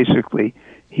that basically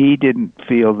he didn't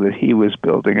feel that he was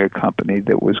building a company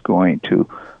that was going to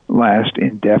last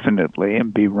indefinitely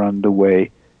and be run the way,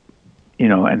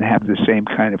 and have the same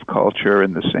kind of culture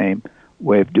and the same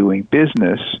way of doing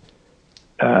business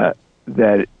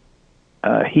that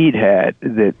he'd had,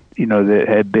 that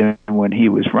had been when he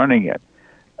was running it.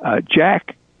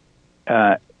 Jack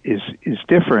is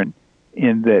different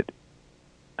in that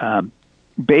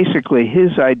basically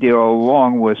his idea all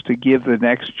along was to give the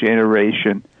next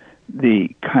generation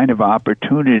the kind of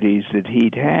opportunities that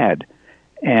he'd had,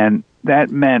 and that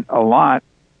meant a lot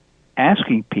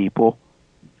asking people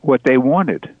what they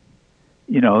wanted.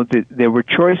 There were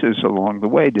choices along the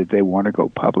way. Did they want to go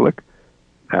public?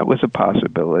 That was a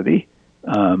possibility.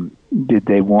 Did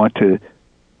they want to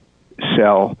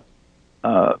sell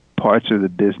parts of the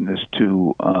business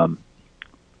to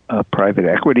a private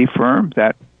equity firm?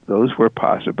 Those were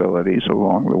possibilities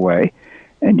along the way.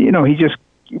 And, he just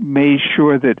made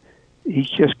sure that he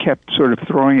just kept sort of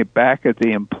throwing it back at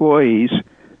the employees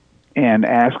and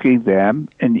asking them,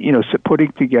 and,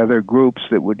 putting together groups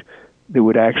that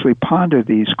would actually ponder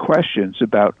these questions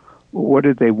about what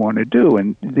did they want to do.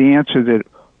 And the answer that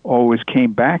always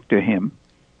came back to him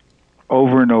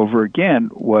over and over again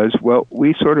was, well,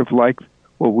 we sort of like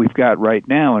what we've got right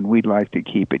now, and we'd like to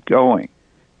keep it going.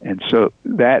 And so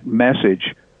that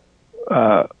message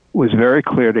was very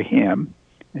clear to him,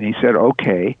 and he said,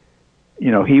 okay,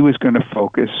 he was going to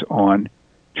focus on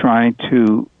trying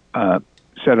to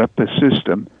set up a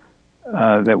system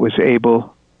that was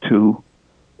able to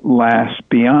last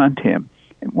beyond him.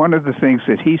 And one of the things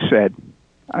that he said,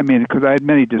 because I had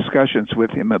many discussions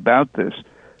with him about this,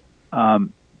 I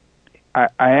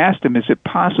asked him, is it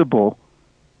possible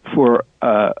for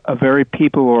a very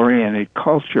people-oriented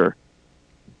culture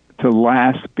to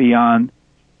last beyond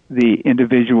the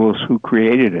individuals who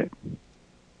created it?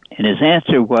 And his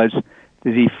answer was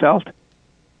that he felt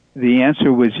the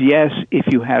answer was yes, if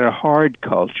you had a hard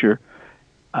culture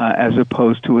as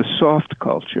opposed to a soft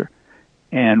culture.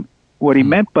 And what he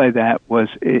meant by that was,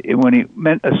 when he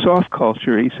meant a soft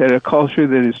culture, he said a culture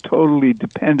that is totally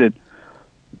dependent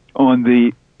on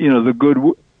the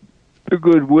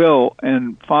goodwill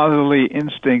and fatherly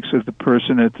instincts of the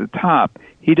person at the top.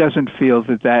 He doesn't feel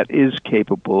that is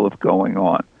capable of going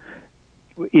on.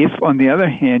 If, on the other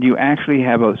hand, you actually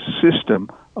have a system,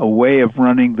 a way of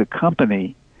running the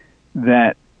company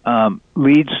that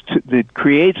that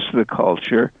creates the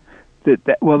culture,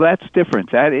 that's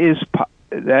different.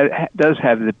 That does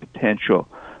have the potential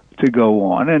to go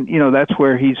on, and that's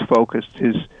where he's focused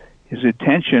his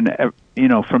attention.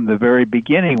 From the very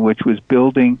beginning, which was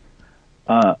building,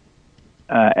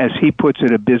 as he puts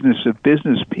it, a business of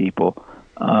business people,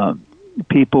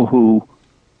 people who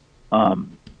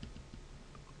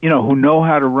who know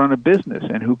how to run a business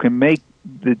and who can make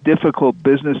the difficult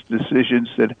business decisions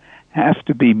that have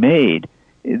to be made.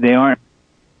 They aren't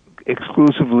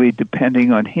exclusively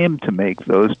depending on him to make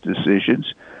those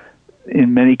decisions.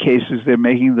 In many cases, they're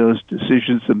making those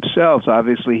decisions themselves.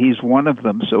 Obviously, he's one of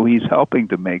them, so he's helping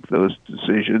to make those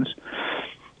decisions.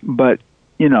 But,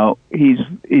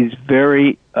 he's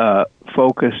very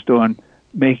focused on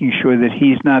making sure that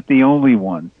he's not the only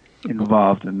one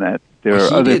involved in that. There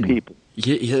are other people.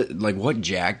 Like what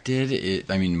Jack did,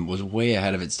 was way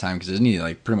ahead of its time, because isn't he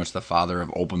like pretty much the father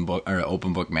of open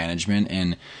book management?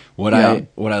 And what I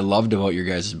loved about your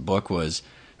guys' book was,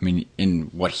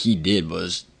 and what he did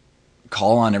was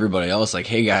call on everybody else, like,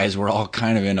 hey guys, we're all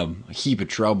kind of in a heap of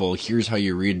trouble. Here's how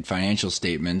you read financial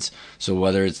statements. So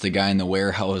whether it's the guy in the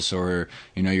warehouse or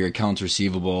your accounts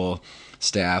receivable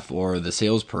staff or the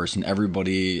salesperson,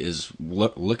 everybody is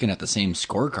looking at the same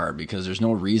scorecard, because there's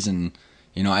no reason.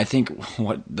 I think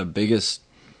what the biggest,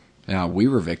 we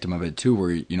were victim of it too,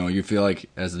 where, you feel like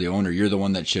as the owner, you're the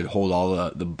one that should hold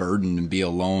all the burden and be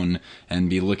alone and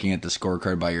be looking at the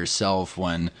scorecard by yourself,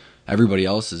 when everybody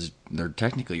else they're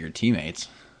technically your teammates.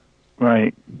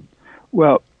 Right.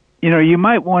 Well, you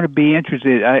might want to be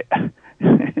interested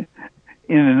in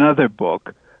another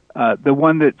book, the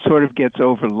one that sort of gets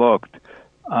overlooked.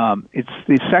 It's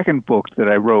the second book that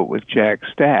I wrote with Jack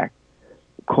Stack,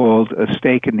 called A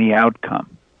Stake in the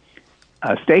Outcome.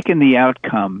 A stake in the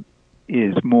outcome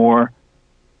is more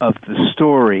of the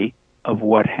story of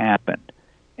what happened.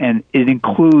 And it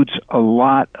includes a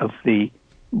lot of the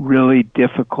really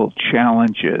difficult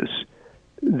challenges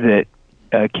that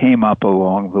came up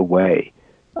along the way.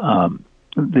 There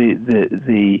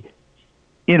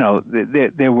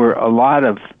were a lot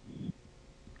of,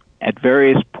 at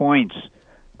various points,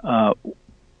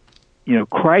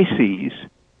 crises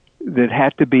that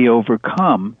had to be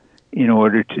overcome in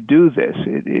order to do this,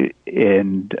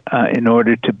 and in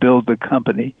order to build the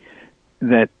company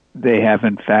that they have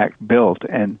in fact built.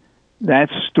 And that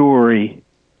story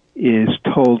is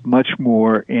told much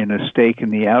more in A Stake in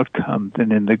the Outcome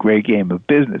than in The Great Game of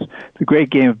Business. The Great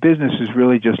Game of Business is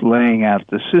really just laying out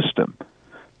the system.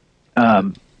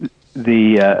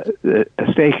 The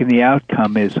A Stake in the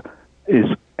Outcome is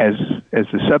as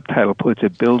the subtitle puts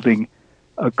it, building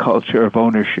a culture of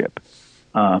ownership,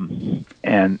 and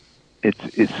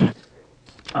it's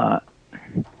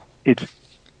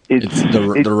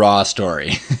the raw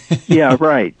story. Yeah,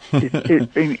 right.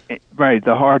 Right,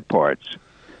 the hard parts.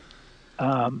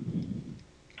 I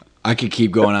could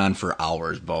keep going on for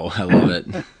hours, Bo. I love it.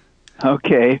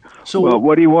 Okay. So, well,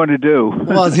 what do you want to do?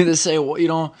 Well, I was going to say,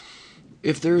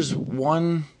 if there's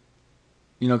one,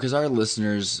 because our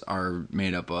listeners are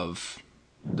made up of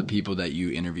the people that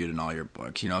you interviewed in all your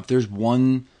books. If there's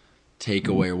one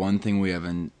takeaway or one thing we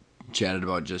haven't chatted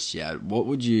about just yet, what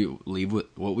would you leave with?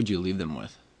 What would you leave them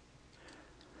with?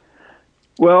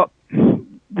 Well,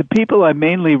 the people I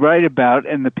mainly write about,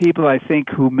 and the people I think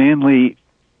who mainly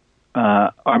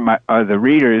are the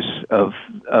readers of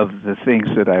the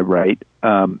things that I write,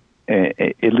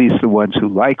 at least the ones who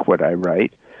like what I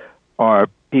write, are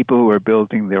people who are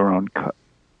building their own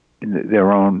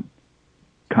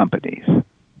companies.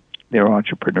 They're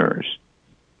entrepreneurs,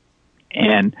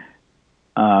 and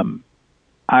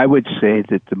I would say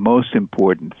that the most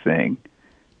important thing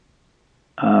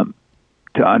to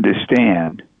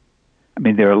understand. I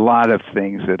mean, there are a lot of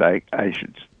things that I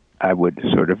would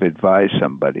sort of advise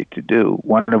somebody to do.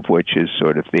 One of which is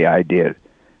sort of the idea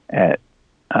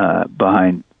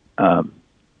behind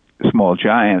Small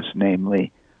Giants,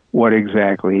 namely, what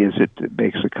exactly is it that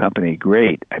makes a company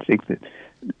great? I think that,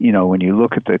 when you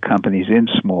look at the companies in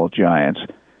Small Giants,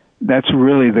 that's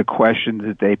really the question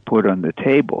that they put on the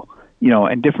table.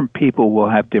 And different people will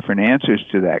have different answers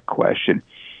to that question,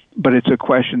 but it's a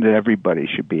question that everybody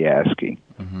should be asking.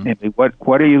 Mm-hmm. Namely,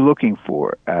 what are you looking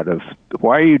for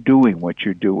why are you doing what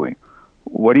you're doing?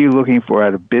 What are you looking for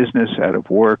out of business, out of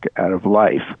work, out of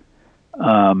life?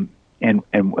 And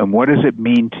what does it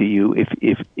mean to you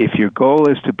if your goal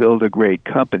is to build a great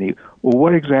company? Well,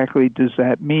 what exactly does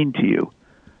that mean to you?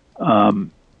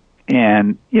 And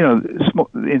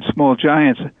in Small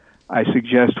Giants, I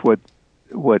suggest what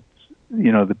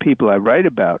the people I write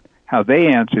about, how they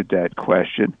answered that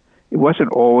question. It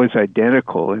wasn't always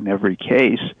identical in every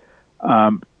case,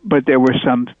 but there were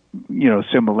some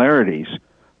similarities.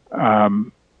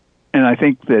 And I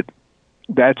think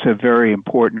that's a very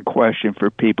important question for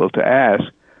people to ask.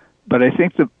 But I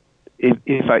think that if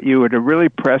you were to really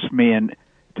press me and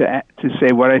to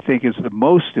say what I think is the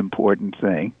most important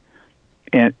thing,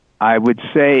 and I would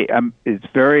say it's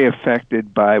very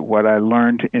affected by what I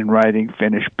learned in writing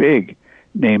Finish Big,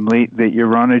 namely that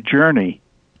you're on a journey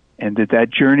and that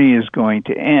journey is going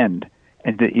to end,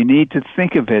 and that you need to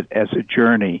think of it as a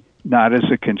journey, not as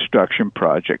a construction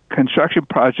project. Construction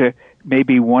project may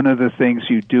be one of the things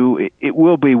you do. It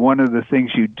will be one of the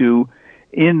things you do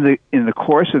in the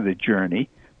course of the journey,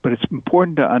 but it's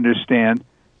important to understand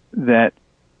that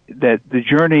the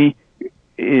journey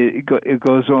it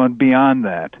goes on beyond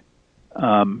that,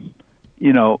 and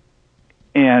you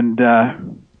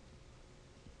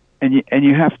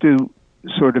have to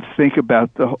sort of think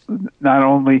about not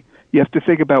only you have to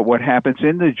think about what happens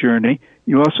in the journey,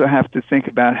 you also have to think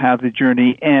about how the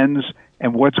journey ends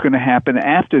and what's going to happen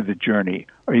after the journey.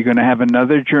 Are you going to have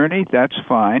another journey? That's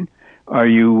fine. Are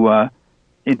you,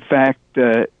 in fact,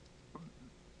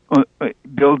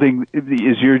 building?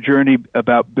 Is your journey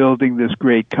about building this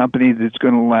great company that's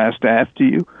going to last after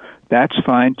you? That's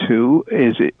fine too.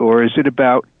 Is it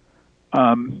about,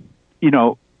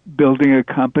 building a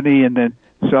company and then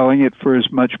selling it for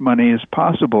as much money as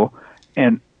possible?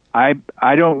 And I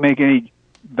don't make any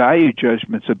value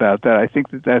judgments about that. I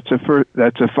think that's a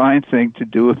fine thing to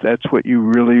do if that's what you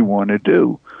really want to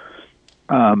do.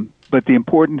 But the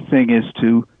important thing is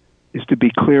to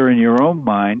be clear in your own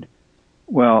mind.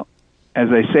 Well, as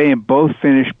I say in both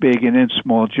Finish Big and in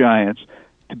Small Giants,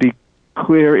 to be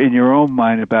clear in your own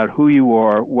mind about who you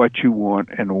are, what you want,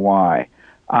 and why.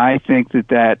 I think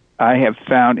that I have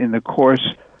found in the course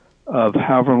of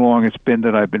however long it's been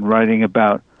that I've been writing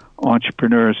about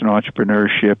entrepreneurs and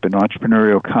entrepreneurship and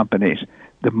entrepreneurial companies,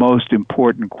 the most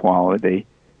important quality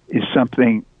is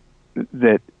something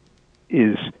that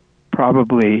is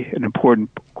probably an important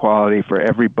quality for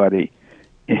everybody,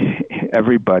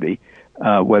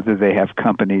 whether they have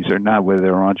companies or not, whether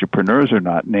they're entrepreneurs or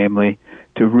not, namely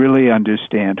to really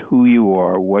understand who you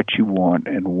are, what you want,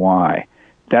 and why.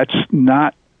 That's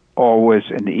not always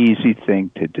an easy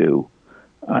thing to do.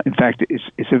 In fact,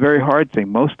 it's a very hard thing.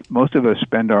 Most of us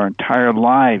spend our entire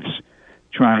lives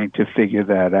trying to figure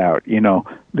that out. You know,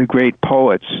 the great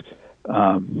poets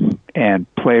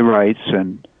and playwrights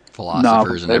and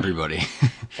philosophers and everybody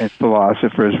and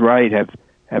philosophers, right,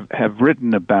 have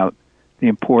written about the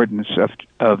importance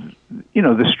of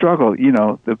the struggle.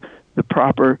 The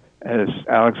proper, as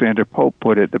Alexander Pope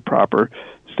put it, the proper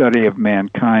study of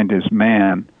mankind as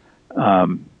man,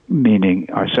 meaning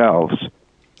ourselves.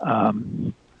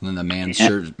 And then the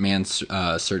man's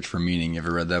search for meaning. You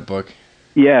ever read that book?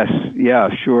 Yes, yeah,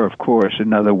 sure, of course.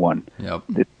 Another one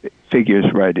that figures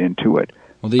right into it.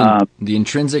 Well, the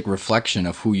intrinsic reflection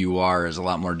of who you are is a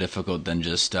lot more difficult than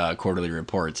just quarterly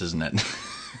reports, isn't it?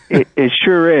 It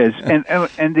sure is.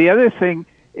 And the other thing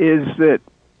is that,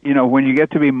 when you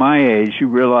get to be my age, you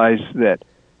realize that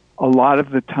a lot of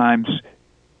the times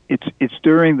it's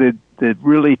during the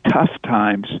really tough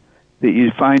times that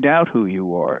you find out who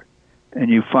you are, and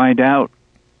you find out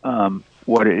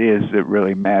what it is that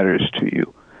really matters to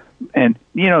you. And,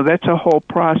 that's a whole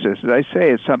process. As I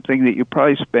say, it's something that you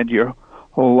probably spend your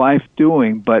whole life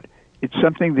doing, but it's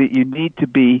something that you need to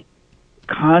be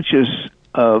conscious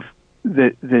of,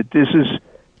 that this is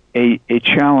a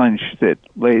challenge that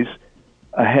lays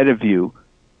ahead of you,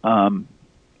 and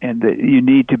that you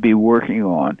need to be working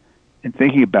on and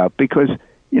thinking about. Because,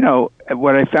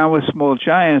 what I found with Small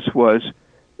Giants was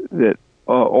that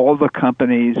all the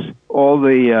companies, all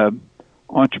the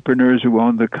entrepreneurs who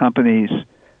owned the companies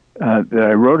that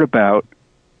I wrote about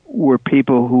were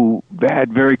people who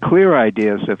had very clear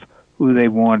ideas of who they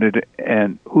wanted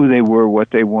and who they were,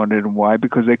 what they wanted, and why,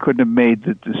 because they couldn't have made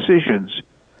the decisions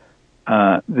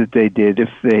that they did if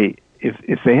they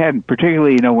hadn't.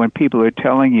 Particularly, when people are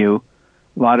telling you,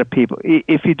 a lot of people,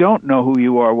 if you don't know who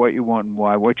you are, what you want, and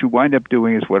why, what you wind up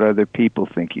doing is what other people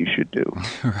think you should do.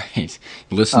 Right.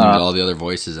 Listening to all the other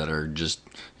voices that are just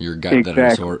your guide, that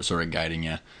are sort of guiding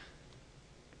you.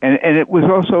 And it was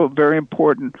also very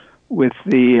important with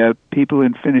the people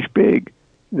in Finish Big,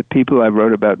 the people I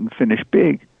wrote about in Finish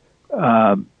Big.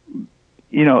 Again,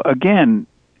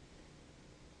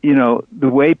 the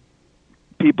way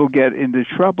people get into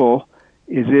trouble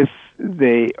is if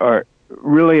they are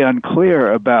really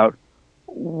unclear about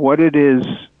what it is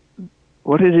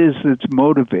that's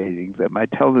motivating them. I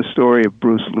tell the story of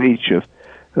Bruce Leach,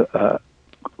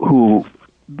 who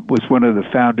was one of the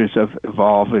founders of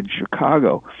Evolve in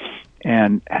Chicago,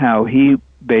 and how he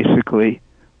basically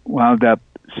wound up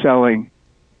selling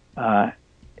a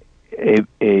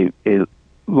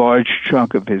large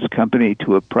chunk of his company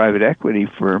to a private equity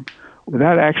firm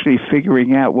without actually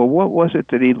figuring out, well, what was it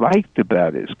that he liked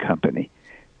about his company?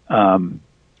 And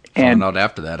out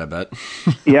after that, I bet.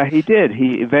 Yeah, he did.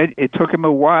 It took him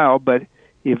a while, but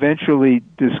he eventually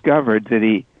discovered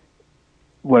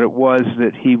what it was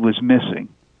that he was missing.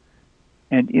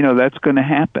 And, that's going to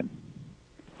happen.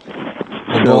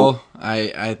 Well,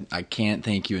 I can't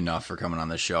thank you enough for coming on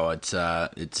the show. It's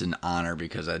an honor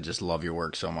because I just love your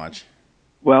work so much.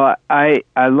 Well, I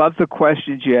love the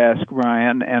questions you ask,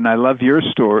 Ryan, and I love your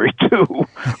story too.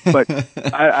 But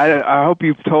I hope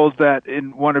you've told that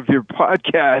in one of your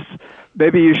podcasts.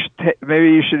 Maybe you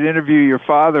should interview your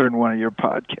father in one of your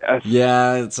podcasts.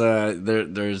 Yeah, it's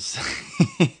there's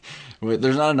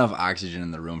there's not enough oxygen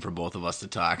in the room for both of us to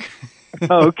talk.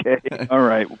 Okay, all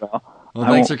right. Well,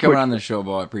 thanks for coming on the show,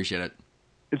 Bo. I appreciate it.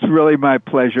 It's really my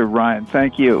pleasure, Ryan.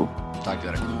 Thank you. Talk to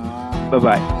you later.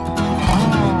 Bye-bye.